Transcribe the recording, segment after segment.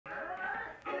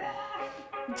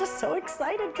I'm just so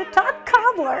excited to talk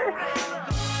cobbler.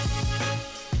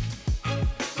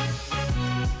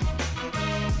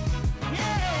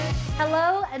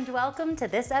 Hello and welcome to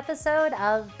this episode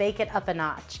of Bake It Up a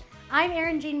Notch. I'm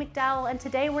Erin Jeanne McDowell, and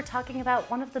today we're talking about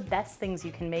one of the best things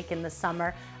you can make in the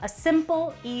summer, a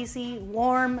simple, easy,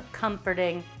 warm,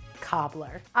 comforting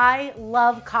cobbler. I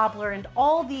love cobbler and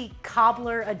all the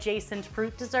cobbler adjacent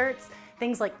fruit desserts,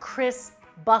 things like crisp,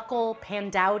 buckle,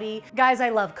 pandowdy. Guys, I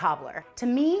love cobbler. To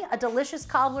me, a delicious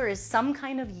cobbler is some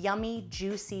kind of yummy,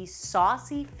 juicy,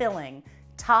 saucy filling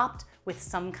topped with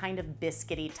some kind of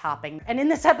biscuity topping. And in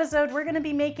this episode, we're gonna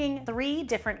be making 3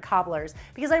 different cobblers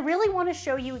because I really wanna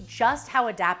show you just how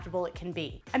adaptable it can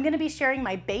be. I'm gonna be sharing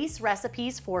my base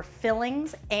recipes for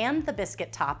fillings and the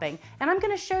biscuit topping, and I'm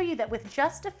gonna show you that with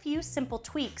just a few simple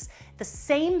tweaks, the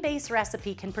same base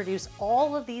recipe can produce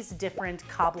all of these different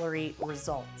cobblery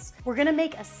results. We're gonna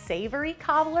make a savory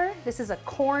cobbler. This is a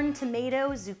corn,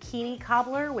 tomato, zucchini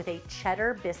cobbler with a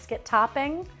cheddar biscuit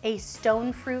topping, a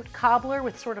stone fruit cobbler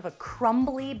with sort of a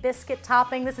crumbly biscuit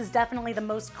topping. This is definitely the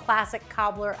most classic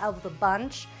cobbler of the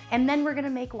bunch. And then we're gonna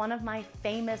make one of my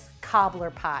famous cobbler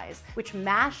pies, which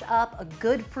mash up a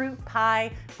good fruit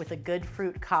pie with a good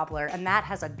fruit cobbler, and that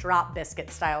has a drop biscuit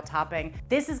style topping.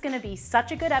 This is gonna be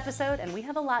such a good episode, and we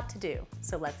have a lot to do,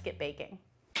 so let's get baking.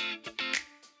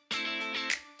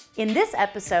 In this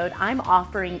episode, I'm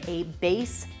offering a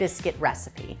base biscuit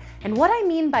recipe. And what I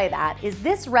mean by that is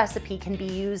this recipe can be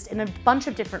used in a bunch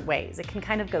of different ways. It can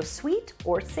kind of go sweet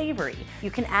or savory. You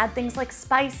can add things like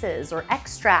spices or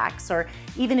extracts or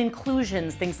even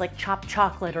inclusions, things like chopped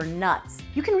chocolate or nuts.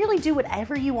 You can really do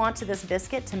whatever you want to this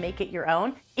biscuit to make it your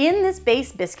own. In this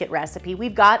base biscuit recipe,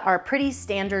 we've got our pretty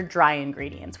standard dry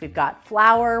ingredients. We've got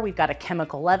flour, we've got a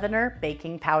chemical leavener,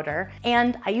 baking powder,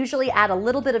 and I usually add a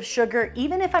little bit of sugar,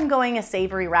 even if I'm going a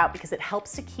savory route, because it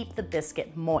helps to keep the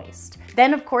biscuit moist.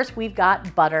 Then, of course, we've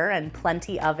got butter and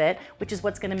plenty of it, which is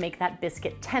what's gonna make that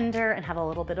biscuit tender and have a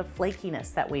little bit of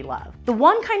flakiness that we love. The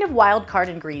one kind of wild card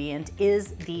ingredient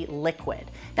is the liquid.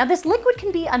 Now, this liquid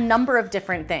can be a number of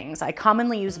different things. I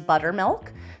commonly use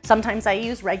buttermilk. Sometimes I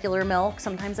use regular milk.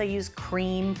 Sometimes I use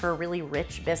cream for a really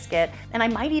rich biscuit. And I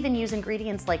might even use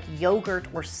ingredients like yogurt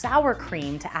or sour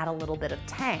cream to add a little bit of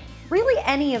tang. Really,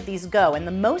 any of these go, and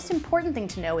the most important thing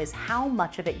to know is how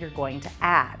much of it you're going to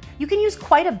add. You can use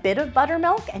quite a bit of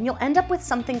buttermilk and you'll end up with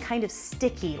something kind of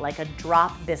sticky like a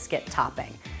drop biscuit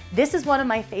topping. This is one of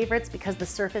my favorites because the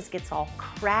surface gets all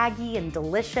craggy and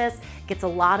delicious, gets a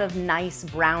lot of nice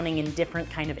browning in different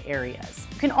kind of areas.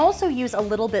 You can also use a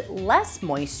little bit less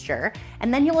moisture,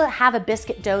 and then you'll have a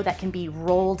biscuit dough that can be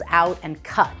rolled out and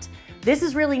cut. This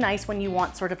is really nice when you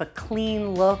want sort of a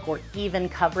clean look or even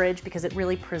coverage because it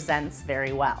really presents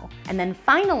very well. And then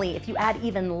finally, if you add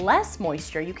even less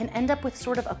moisture, you can end up with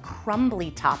sort of a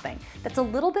crumbly topping that's a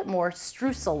little bit more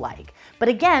streusel-like. But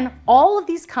again, all of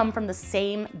these come from the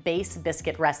same base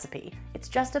biscuit recipe. It's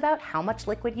just about how much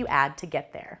liquid you add to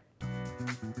get there.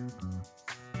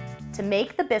 To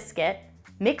make the biscuit,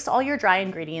 mix all your dry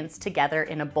ingredients together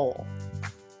in a bowl.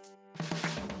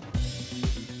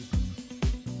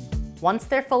 Once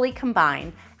they're fully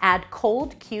combined, add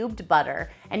cold cubed butter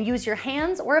and use your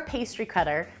hands or a pastry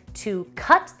cutter to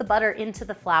cut the butter into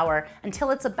the flour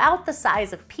until it's about the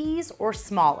size of peas or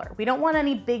smaller. We don't want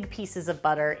any big pieces of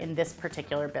butter in this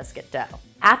particular biscuit dough.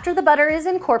 After the butter is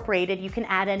incorporated, you can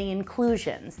add any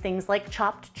inclusions, things like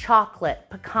chopped chocolate,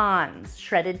 pecans,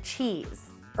 shredded cheese,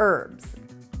 herbs.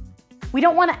 We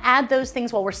don't want to add those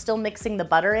things while we're still mixing the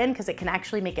butter in because it can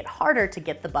actually make it harder to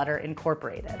get the butter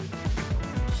incorporated.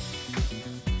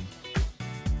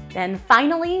 Then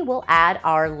finally, we'll add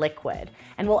our liquid,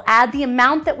 and we'll add the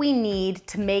amount that we need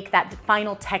to make that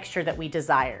final texture that we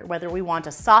desire, whether we want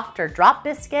a softer drop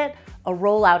biscuit, a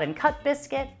roll out and cut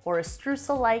biscuit, or a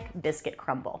streusel-like biscuit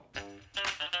crumble.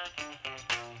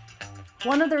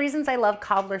 One of the reasons I love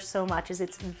cobbler so much is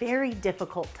it's very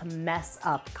difficult to mess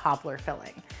up cobbler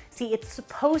filling. See, it's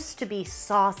supposed to be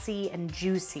saucy and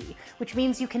juicy, which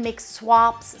means you can make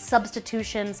swaps,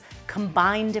 substitutions,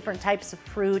 combine different types of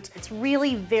fruit. It's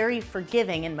really very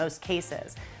forgiving in most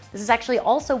cases. This is actually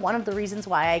also one of the reasons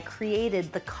why I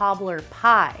created the cobbler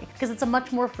pie, because it's a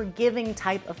much more forgiving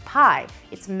type of pie.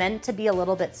 It's meant to be a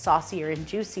little bit saucier and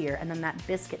juicier, and then that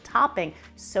biscuit topping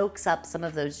soaks up some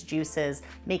of those juices,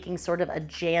 making sort of a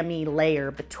jammy layer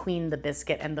between the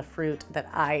biscuit and the fruit that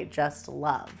I just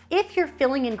love. If your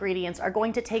filling ingredients are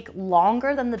going to take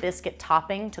longer than the biscuit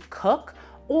topping to cook,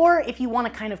 Or if you want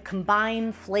to kind of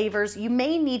combine flavors, you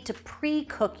may need to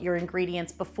pre-cook your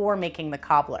ingredients before making the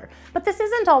cobbler. But this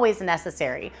isn't always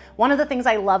necessary. One of the things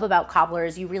I love about cobbler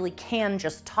is you really can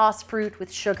just toss fruit with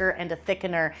sugar and a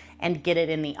thickener and get it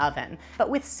in the oven. But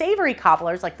with savory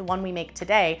cobblers, like the one we make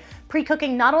today,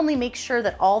 pre-cooking not only makes sure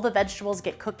that all the vegetables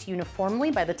get cooked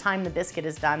uniformly by the time the biscuit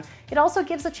is done, it also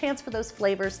gives a chance for those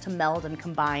flavors to meld and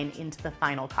combine into the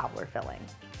final cobbler filling.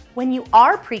 When you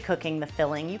are pre-cooking the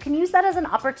filling, you can use that as an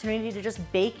opportunity to just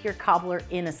bake your cobbler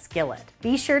in a skillet.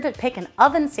 Be sure to pick an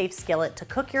oven-safe skillet to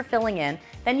cook your filling in,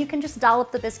 then you can just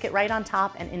dollop the biscuit right on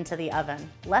top and into the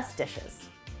oven. Less dishes.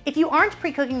 If you aren't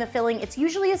pre-cooking the filling, it's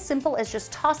usually as simple as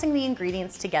just tossing the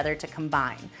ingredients together to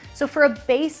combine. So for a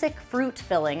basic fruit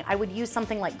filling, I would use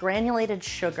something like granulated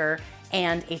sugar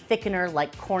and a thickener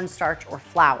like cornstarch or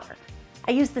flour.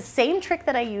 I use the same trick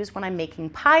that I use when I'm making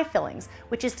pie fillings,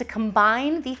 which is to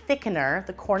combine the thickener,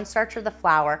 the cornstarch or the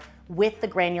flour, with the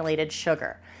granulated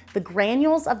sugar. The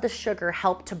granules of the sugar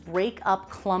help to break up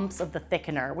clumps of the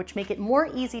thickener, which make it more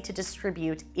easy to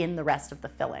distribute in the rest of the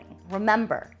filling.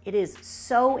 Remember, it is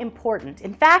so important.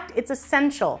 In fact, it's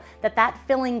essential that that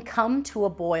filling come to a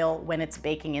boil when it's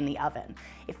baking in the oven.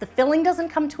 If the filling doesn't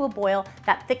come to a boil,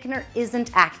 that thickener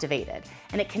isn't activated,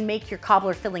 and it can make your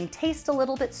cobbler filling taste a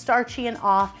little bit starchy and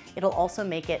off. It'll also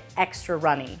make it extra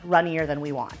runny, runnier than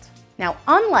we want. Now,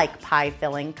 unlike pie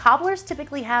filling, cobblers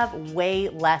typically have way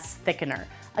less thickener.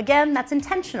 Again, that's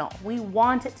intentional. We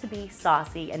want it to be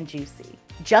saucy and juicy.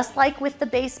 Just like with the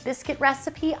base biscuit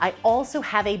recipe, I also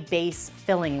have a base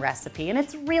filling recipe, and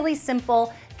it's really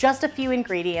simple, just a few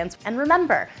ingredients. And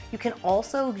remember, you can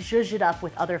also zhuzh it up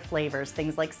with other flavors,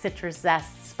 things like citrus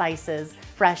zest, spices,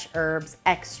 fresh herbs,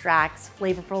 extracts,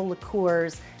 flavorful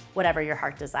liqueurs, whatever your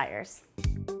heart desires.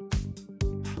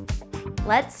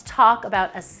 Let's talk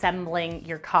about assembling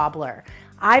your cobbler.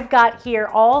 I've got here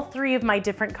all three of my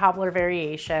different cobbler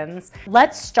variations.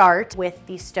 Let's start with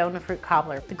the stone fruit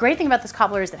cobbler. The great thing about this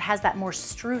cobbler is it has that more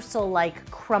streusel-like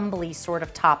crumbly sort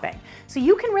of topping. So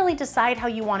you can really decide how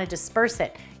you want to disperse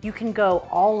it. You can go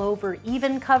all over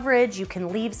even coverage, you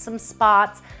can leave some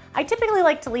spots. I typically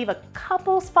like to leave a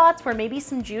couple spots where maybe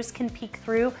some juice can peek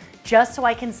through, just so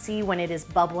I can see when it is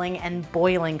bubbling and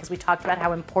boiling, because we talked about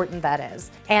how important that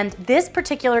is. And this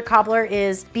particular cobbler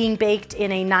is being baked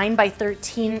in a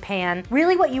 9x13 pan.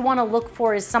 Really what you want to look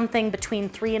for is something between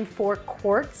 3 and 4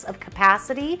 quarts of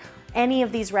capacity. Any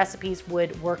of these recipes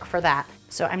would work for that.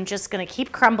 So I'm just gonna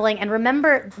keep crumbling. And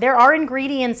remember, there are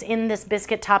ingredients in this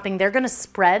biscuit topping. They're gonna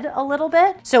spread a little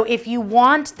bit. So if you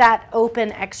want that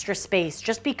open extra space,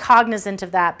 just be cognizant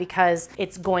of that, because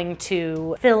it's going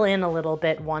to fill in a little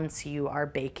bit once you are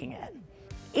baking it.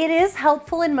 It is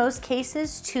helpful in most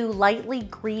cases to lightly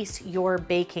grease your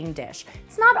baking dish.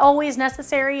 It's not always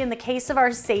necessary. In the case of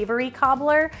our savory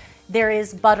cobbler, there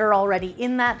is butter already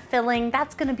in that filling.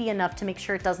 That's gonna be enough to make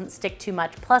sure it doesn't stick too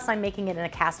much. Plus, I'm making it in a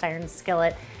cast iron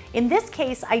skillet. In this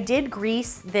case, I did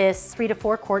grease this 3 to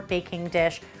 4 quart baking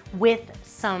dish with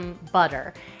some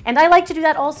butter. And I like to do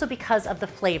that also because of the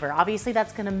flavor. Obviously,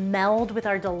 that's gonna meld with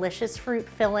our delicious fruit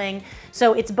filling.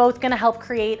 So it's both gonna help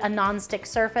create a non-stick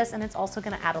surface, and it's also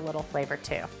gonna add a little flavor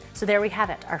too. So there we have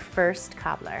it, our first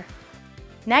cobbler.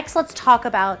 Next, let's talk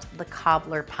about the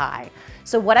cobbler pie.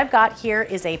 So what I've got here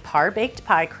is a par-baked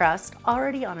pie crust,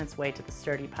 already on its way to the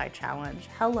Sturdy Pie Challenge.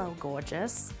 Hello,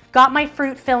 gorgeous. Got my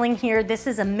fruit filling here. This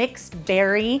is a mixed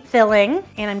berry filling,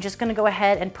 and I'm just gonna go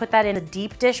ahead and put that in a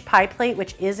deep dish pie plate,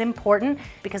 which is important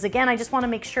because, again, I just wanna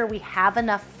make sure we have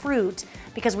enough fruit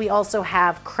because we also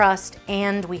have crust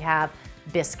and we have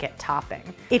biscuit topping.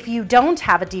 If you don't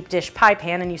have a deep dish pie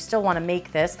pan and you still wanna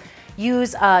make this,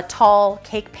 use a tall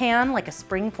cake pan, like a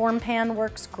springform pan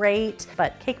works great,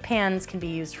 but cake pans can be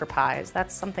used for pies.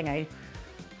 That's something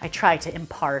I try to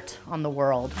impart on the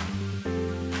world.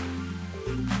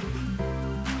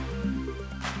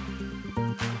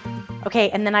 Okay,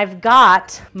 and then I've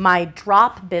got my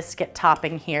drop biscuit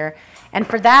topping here, and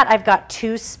for that I've got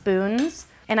 2 spoons,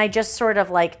 and I just sort of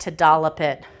like to dollop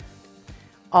it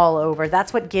all over.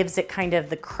 That's what gives it kind of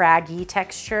the craggy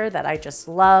texture that I just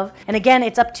love. And again,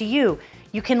 it's up to you.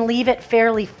 You can leave it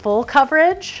fairly full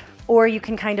coverage, or you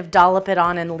can kind of dollop it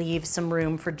on and leave some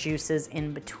room for juices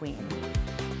in between.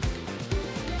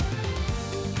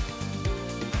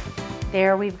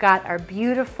 There we've got our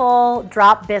beautiful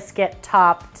drop biscuit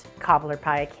topped cobbler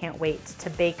pie. I can't wait to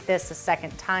bake this a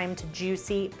second time to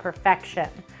juicy perfection.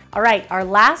 All right, our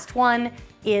last one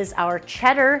is our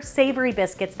cheddar savory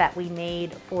biscuits that we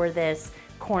made for this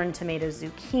corn, tomato,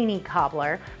 zucchini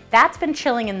cobbler. That's been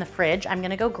chilling in the fridge. I'm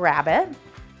gonna go grab it.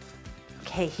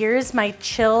 Okay, here's my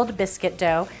chilled biscuit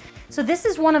dough. So this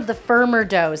is one of the firmer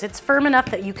doughs. It's firm enough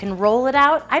that you can roll it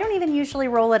out. I don't even usually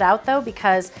roll it out though,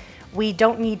 because we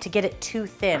don't need to get it too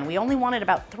thin. We only want it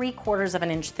about 3/4 of an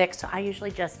inch thick, so I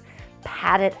usually just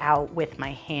pat it out with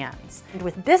my hands. And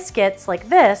with biscuits like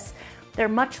this, they're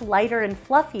much lighter and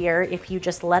fluffier if you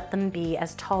just let them be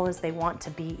as tall as they want to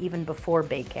be even before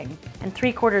baking. And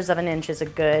 3/4 of an inch is a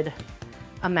good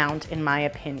amount in my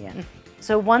opinion.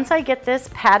 So once I get this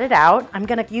patted out, I'm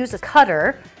gonna use a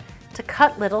cutter to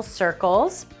cut little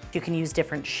circles. You can use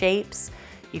different shapes.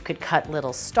 You could cut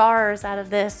little stars out of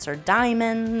this, or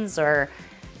diamonds, or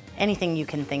anything you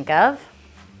can think of.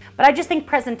 But I just think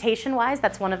presentation-wise,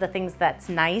 that's one of the things that's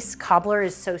nice. Cobbler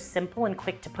is so simple and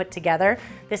quick to put together.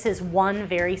 This is one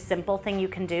very simple thing you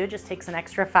can do, just takes an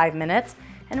extra 5 minutes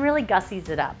and really gussies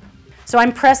it up. So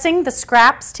I'm pressing the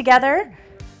scraps together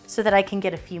so that I can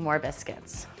get a few more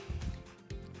biscuits.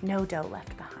 No dough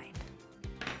left behind.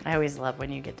 I always love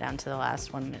when you get down to the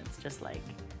last one, it's just like,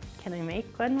 can I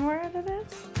make one more out of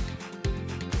this?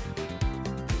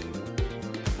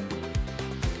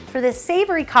 For this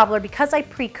savory cobbler, because I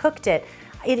pre-cooked it,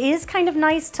 it is kind of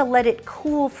nice to let it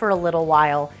cool for a little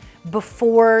while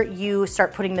before you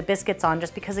start putting the biscuits on,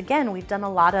 just because again, we've done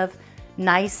a lot of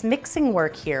nice mixing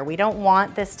work here. We don't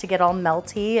want this to get all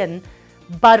melty and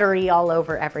buttery all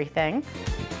over everything.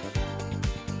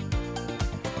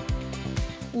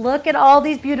 Look at all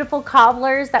these beautiful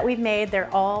cobblers that we've made.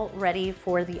 They're all ready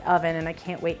for the oven and I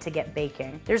can't wait to get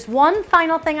baking. There's one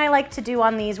final thing I like to do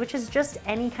on these, which is just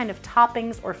any kind of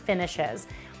toppings or finishes.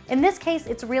 In this case,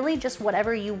 it's really just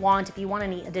whatever you want. If you want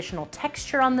any additional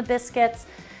texture on the biscuits,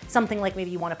 something like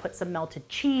maybe you want to put some melted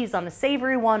cheese on the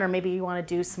savory one, or maybe you want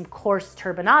to do some coarse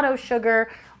turbinado sugar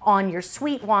on your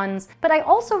sweet ones. But I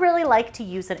also really like to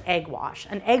use an egg wash.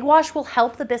 An egg wash will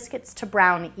help the biscuits to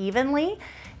brown evenly.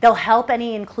 They'll help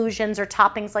any inclusions or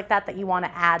toppings like that that you want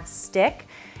to add stick.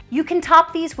 You can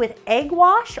top these with egg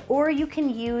wash, or you can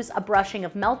use a brushing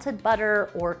of melted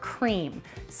butter or cream.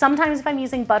 Sometimes if I'm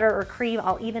using butter or cream,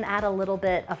 I'll even add a little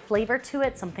bit of flavor to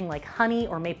it, something like honey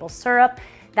or maple syrup.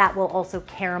 That will also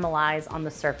caramelize on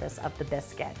the surface of the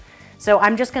biscuit. So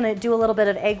I'm just gonna do a little bit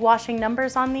of egg washing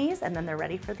numbers on these, and then they're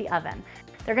ready for the oven.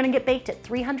 They're gonna get baked at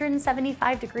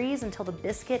 375 degrees until the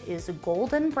biscuit is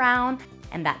golden brown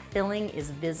and that filling is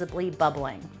visibly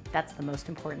bubbling. That's the most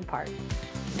important part.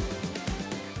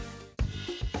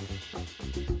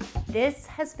 This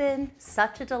has been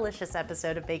such a delicious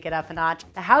episode of Bake It Up a Notch.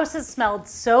 The house has smelled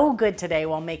so good today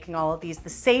while making all of these. The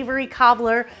savory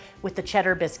cobbler with the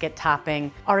cheddar biscuit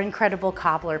topping, our incredible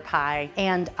cobbler pie,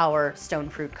 and our stone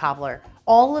fruit cobbler.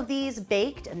 All of these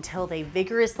baked until they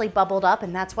vigorously bubbled up,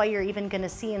 and that's why you're even gonna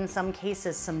see in some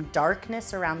cases some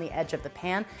darkness around the edge of the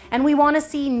pan. And we wanna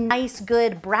see nice,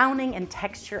 good browning and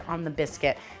texture on the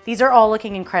biscuit. These are all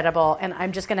looking incredible, and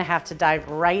I'm just gonna have to dive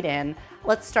right in.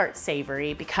 Let's start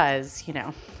savory because, you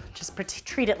know, just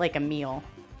treat it like a meal.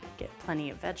 Get plenty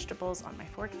of vegetables on my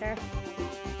fork there.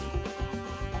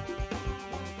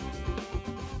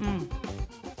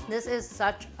 This is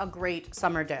such a great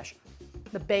summer dish.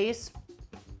 The base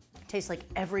tastes like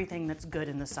everything that's good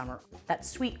in the summer. That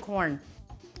sweet corn,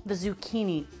 the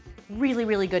zucchini, really,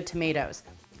 really good tomatoes,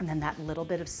 and then that little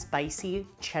bit of spicy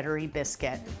cheddary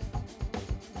biscuit.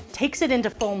 Takes it into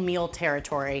full meal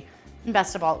territory. And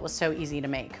best of all, it was so easy to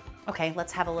make. Okay,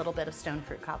 let's have a little bit of stone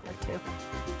fruit cobbler too.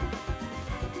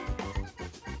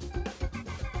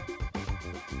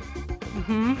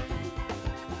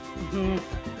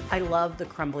 I love the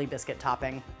crumbly biscuit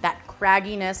topping. That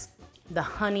cragginess, the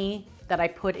honey that I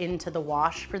put into the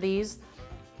wash for these,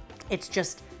 it's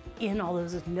just in all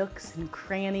those nooks and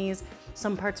crannies.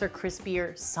 Some parts are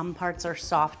crispier, some parts are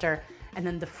softer, and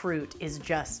then the fruit is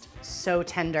just so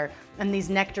tender. And these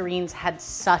nectarines had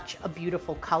such a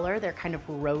beautiful color. They're kind of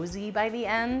rosy by the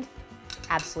end.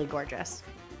 Absolutely gorgeous.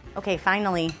 Okay,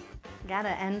 finally, gotta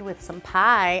end with some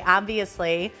pie,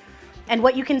 obviously. And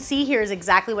what you can see here is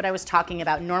exactly what I was talking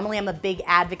about. Normally I'm a big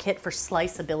advocate for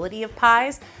sliceability of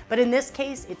pies, but in this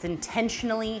case, it's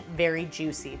intentionally very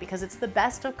juicy because it's the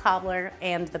best of cobbler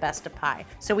and the best of pie.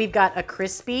 So we've got a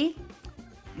crispy,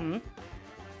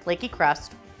 flaky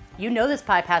crust. You know this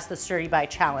pie passed the sturdy bite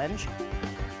challenge.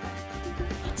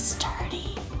 It's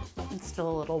sturdy. It's still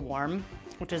a little warm,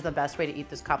 which is the best way to eat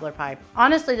this cobbler pie.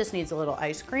 Honestly, this needs a little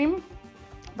ice cream,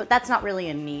 but that's not really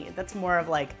a need. That's more of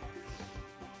like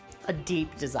a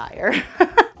deep desire.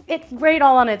 It's great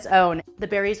all on its own. The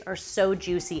berries are so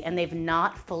juicy and they've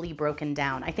not fully broken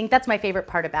down. I think that's my favorite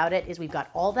part about it is we've got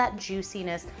all that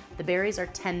juiciness. The berries are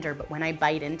tender, but when I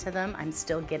bite into them, I'm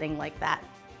still getting like that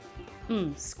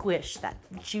squish, that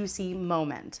juicy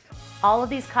moment. All of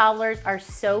these cobblers are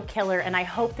so killer, and I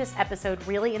hope this episode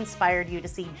really inspired you to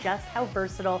see just how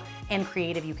versatile and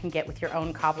creative you can get with your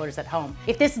own cobblers at home.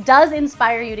 If this does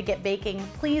inspire you to get baking,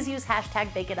 please use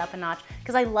hashtag Bake It Up a Notch,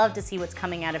 because I love to see what's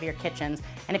coming out of your kitchens.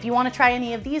 And if you want to try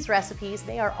any of these recipes,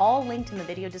 they are all linked in the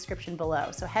video description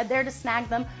below. So head there to snag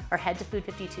them or head to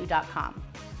food52.com.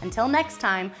 Until next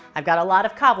time, I've got a lot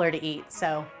of cobbler to eat,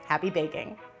 so happy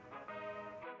baking.